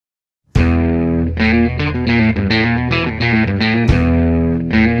Welcome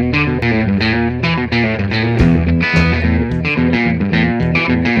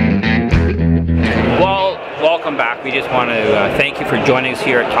back. We just want to thank you for joining us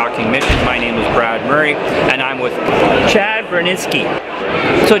here at Talking Missions. My name is Brad Murray, and I'm with Chad Bruneski.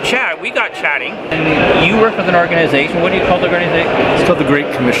 So Chad, we got chatting, and you work with an organization. What do you call the organization? It's called the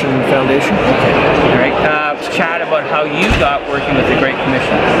Great Commission Foundation. Okay. Great. Chat about how you got working with the Great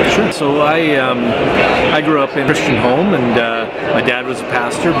Commission. Sure. So I grew up in a Christian home, and my dad was a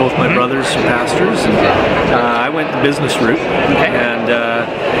pastor. Both my brothers are pastors, and I went the business route. Okay. And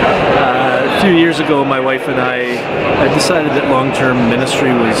a few years ago, my wife and I decided that long-term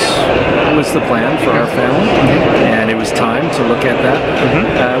ministry was the plan for our family, and it was time to look at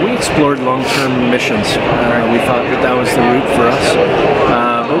that. We explored long-term missions. We thought that was the route for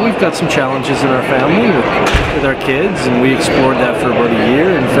us. But we've got some challenges in our family with our kids, and we explored that for about a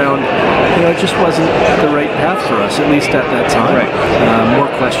year and found it just wasn't the right path for us, at least at that time. Right. More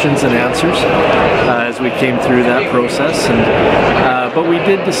questions than answers as we came through that process. But we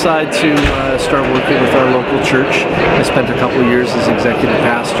did decide to start working with our local church. I spent a couple of years as executive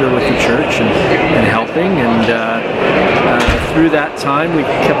pastor with the church and helping, and through that time we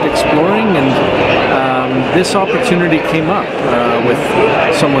kept exploring, and this opportunity came up with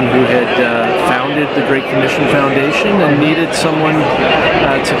someone who had founded the Great Commission Foundation and needed someone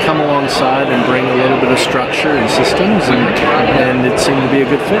to come alongside and bring a little bit of structure and systems, and it seemed to be a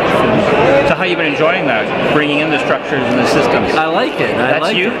good fit for me. So how have you been enjoying that, bringing in the structures and the systems? I like it.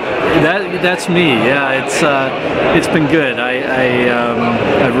 That's you? That's me. Yeah, it's been good.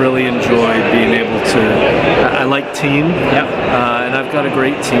 I've really enjoyed being able to. I like team. Yeah. And I've got a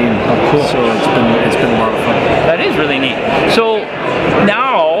great team. Oh, cool. So it's been a lot of fun. That is really neat. So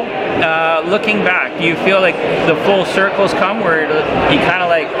now, looking back, do you feel like the full circle's come, where you kind of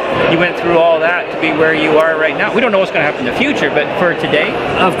like you went through all that to be where you are right now? We don't know what's going to happen in the future, but for today,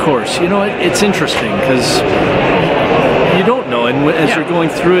 of course. It's interesting because you don't know, and as you're going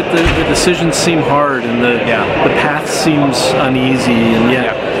through it, the decisions seem hard, and the path seems uneasy, and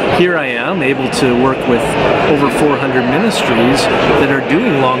yet here I am able to work with over 400 ministries that are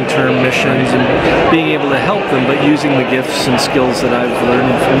doing long-term missions and being able to help them, but using the gifts and skills that I've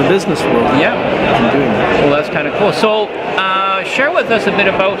learned from the business world. Yeah, in doing that. Well, that's kind of cool. So share with us a bit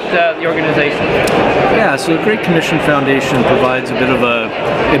about the organization. Yeah, so the Great Commission Foundation provides a bit of a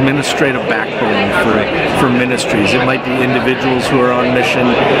administrative backbone for ministries. It might be individuals who are on mission,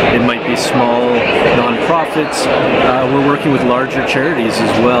 it might be small nonprofits. We're working with larger charities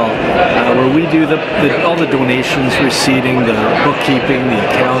as well, where we do all the donations, receipting, the bookkeeping, the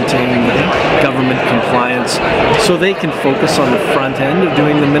accounting, the government compliance, so they can focus on the front end of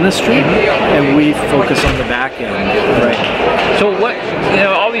doing the ministry, and we focus on the back end. Right. So what,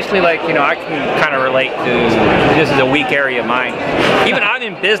 obviously, I can kind of relate to, this is a weak area of mine. Even I'm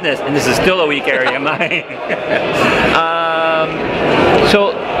in business, and this is still a weak area of mine.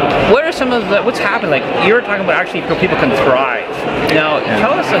 So what are some of what's happened? Like, you were talking about actually people can thrive. Now,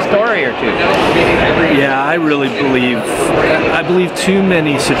 tell us a story or two. Yeah, I really believe too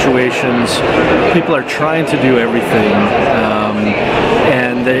many situations, people are trying to do everything,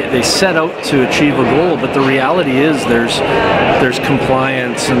 and they set out to achieve a goal, but the reality is there's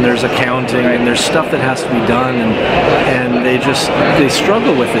compliance, and there's accounting, and there's stuff that has to be done, and they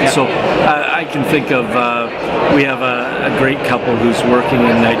struggle with it. So I can think of, we have a great couple who's working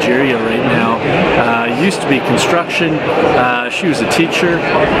in Nigeria right now. Used to be construction. She was a teacher.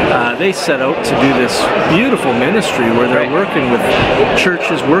 They set out to do this beautiful ministry where they're working with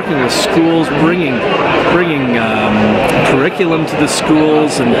churches, working with schools, bringing curriculum to the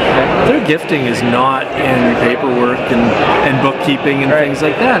schools, and their gifting is not in paperwork and bookkeeping and things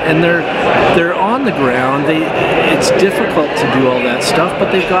like that. And they're on the ground. It's difficult to do all that stuff,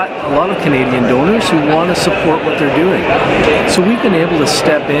 but they've got a lot of Canadian donors who want to support what they're doing. So we've been able to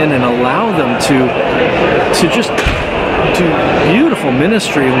step in and allow them to just do beautiful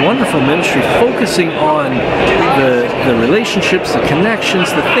ministry and wonderful ministry, focusing on the relationships, the connections,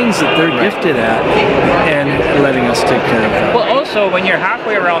 the things that they're gifted at, and letting us take care of that. Well, also, when you're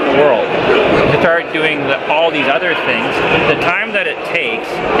halfway around the world to start doing all these other things, the time that it takes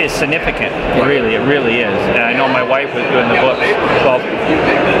is significant. Really, it really is. And I know my wife was doing the books. Well,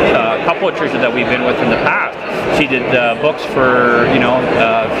 a couple of churches that we've been with in the past, she did books for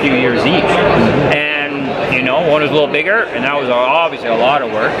a few years each, and one was a little bigger, and that was obviously a lot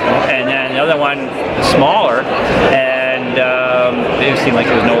of work, and then the other one smaller, and it seemed like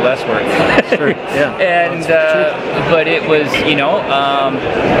it was no less work. Sure. Yeah. And but it was, you know,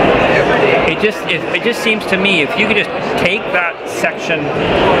 it just seems to me, if you could just take that section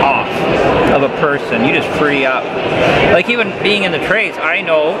off of a person, you just free up. Like even being in the trades, I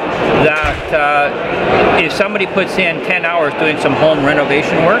know that if somebody puts in 10 hours doing some home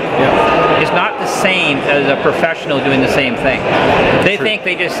renovation work, it's not the same as a professional doing the same thing. They think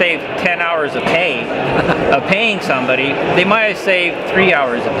they just saved 10 hours of pay, of paying somebody. They might have saved 3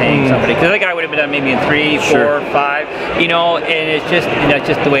 hours of paying somebody, because the guy would have been done maybe in 3, 4, 5, you know, and it's just, you know, it's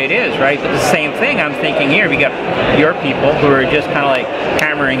just the way it is, right? But the same thing I'm thinking here, we got your people who are just kind of like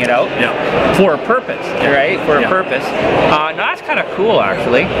hammering it out for a purpose, right? For a purpose. Now that's kind of cool,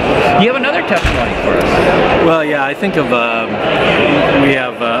 actually. You have another testimony for us. Well, yeah, I think of, we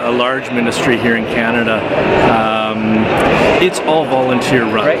have a large ministry here in Canada. It's all volunteer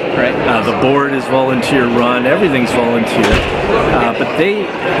run. Right. The board is volunteer run, everything's volunteer. But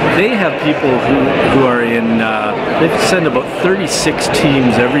they have people who are in, they send about 36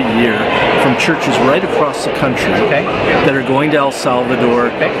 teams every year from churches right across the country that are going to El Salvador,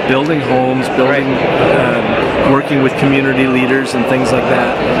 building homes, working with community leaders and things like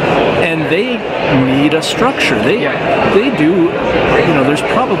that. And they need a structure. They do, you know, there's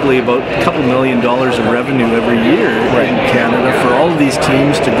probably about a couple $1 million of revenue every year in Canada for all of these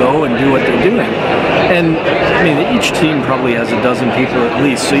teams to go and do what they're doing. And I mean, each team probably has a dozen people at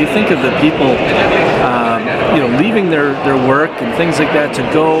least. So you think of the people, you know, leaving their work and things like that to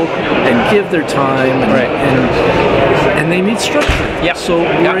go and give their time, and they need structure. So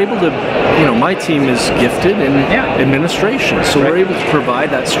we're able to, you know, my team is gifted in administration, so we're able to provide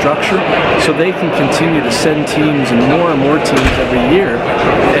that structure so they can continue to send teams and more teams every year,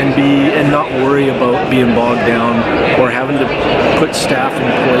 and not worry about being bogged down or having to put staff in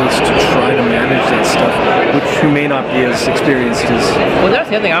place to try to manage that stuff, who may not be as experienced as. Well, that's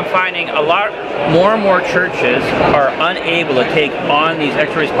the other thing. I'm finding a lot more and more churches are unable to take on these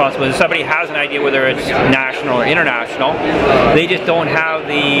extra responsibilities. If somebody has an idea, whether it's national or international, they just don't have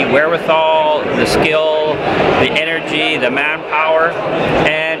the wherewithal, the skill, the energy, the manpower,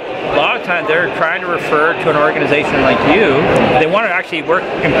 and a lot of times they're trying to refer to an organization like you. They want to actually work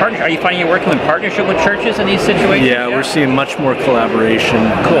in partnership. Are you finding you're working in partnership with churches in these situations? Yeah, we're seeing much more collaboration.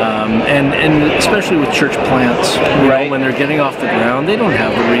 Cool. And especially with church plants, you know, when they're getting off the ground, they don't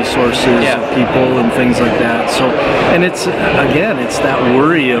have the resources of people and things like that. So, and it's, again, it's that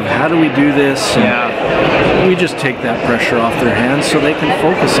worry of how do we do this? And we just take that pressure off their hands so they can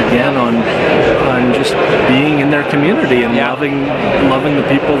focus again on just being in their community and loving the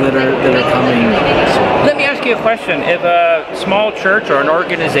people that are coming. So. Let me ask you a question. If a small church or an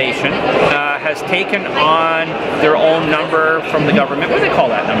organization has taken on their own number from the government, what do they call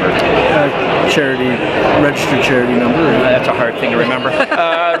that number? Registered charity number. That's a hard thing to remember.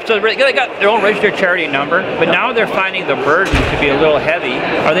 So they got their own registered charity number, but now they're finding the burden to be a little heavy.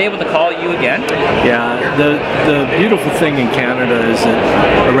 Are they able to call you again? Yeah, the beautiful thing in Canada is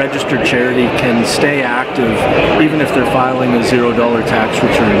that a registered charity can stay active even if they're filing a $0 tax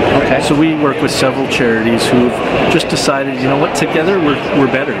return. So we work with several charities who've just decided, you know what, together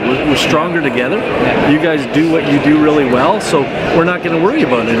we're better. We're stronger together. You guys do what you do really well, so we're not going to worry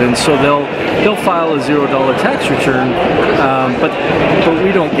about it. And so they'll file a $0 tax return, but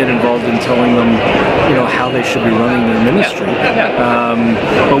we don't get involved in telling them, you know, how they should be running their ministry.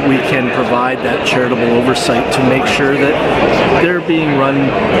 But we can provide that charitable oversight to make sure that they're being run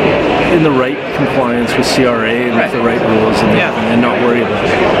in the right compliance with CRA and with the right rules and not worry about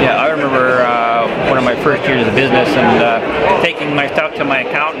it. Yeah, I remember one of my first years of business and taking my stuff to my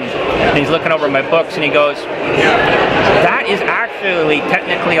accountant, and he's looking over my books and he goes, that is actually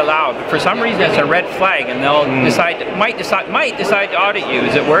technically allowed, but for some reason it's a red flag, and they'll might decide to audit you.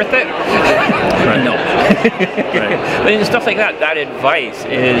 Is it worth it? No. But stuff like that, that advice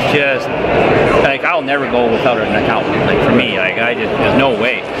is just like, I'll never go without an accountant. Like for me, like there's no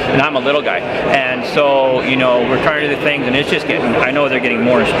way. And I'm a little guy, and so, you know, we're trying to do things, and it's just getting, I know they're getting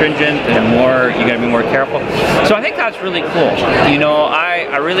more stringent and more, you got to be more careful. So I think that's really cool. You know,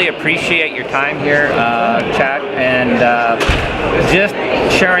 I really appreciate your time here, Chad, and just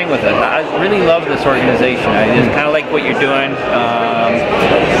sharing with us. I really love this organization. I just kind of like what you're doing.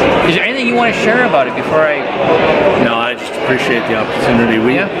 Is there anything you want to share about it before I? No, I just appreciate the opportunity.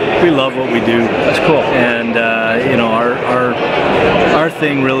 We love what we do. That's cool. And you know, our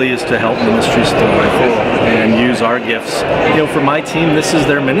thing really is to help ministries thrive and use our gifts. You know, for my team, this is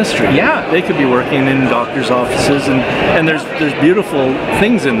their ministry. Yeah. They could be working in doctors' offices, and there's beautiful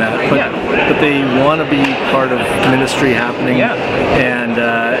things in that, but they want to be part of ministry happening. Yeah. And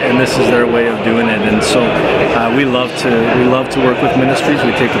and this is their way of doing it. And so we love to work with ministries.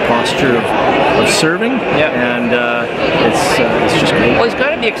 We take the posture of serving, and it's just great. Well, it's got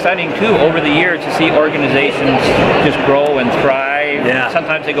to be exciting too over the years to see organizations just grow and thrive. Yeah.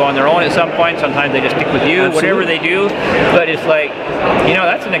 Sometimes they go on their own at some point. Sometimes they just stick with you. Absolutely. Whatever they do. But it's like, you know,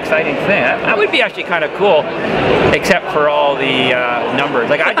 that's an exciting thing. That would be actually kind of cool, except for all the numbers.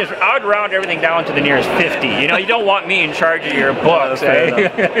 Like I would round everything down to the nearest 50. You know, you don't want me in charge of your books.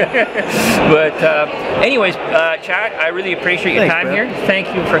 But anyways, Chad, I really appreciate your time here.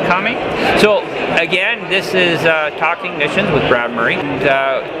 Thank you for coming. So again, this is Talking Missions with Brad Murray.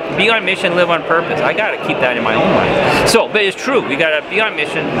 And, be on mission, live on purpose. I got to keep that in my own mind. So, but it's true. We got to be on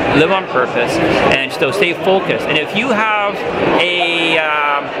mission, live on purpose, and still stay focused. And if you have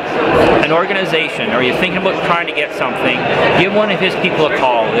an organization, or you're thinking about trying to get something, give one of his people a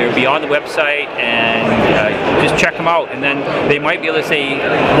call. They'll be on the website, and just check them out. And then they might be able to say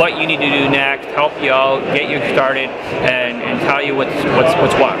what you need to do next, help you out, get you started, and tell you what's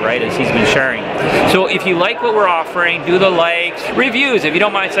what, right? As he's been sharing. So if you like what we're offering, do the likes, reviews. If you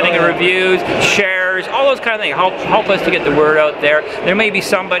don't mind sending a reviews, shares, all those kind of things. Help us to get the word out there. There may be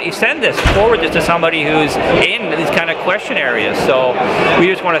somebody, forward this to somebody who's in these kind of question areas. So we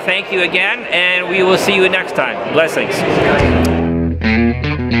just want to thank you again, and we will see you next time. Blessings.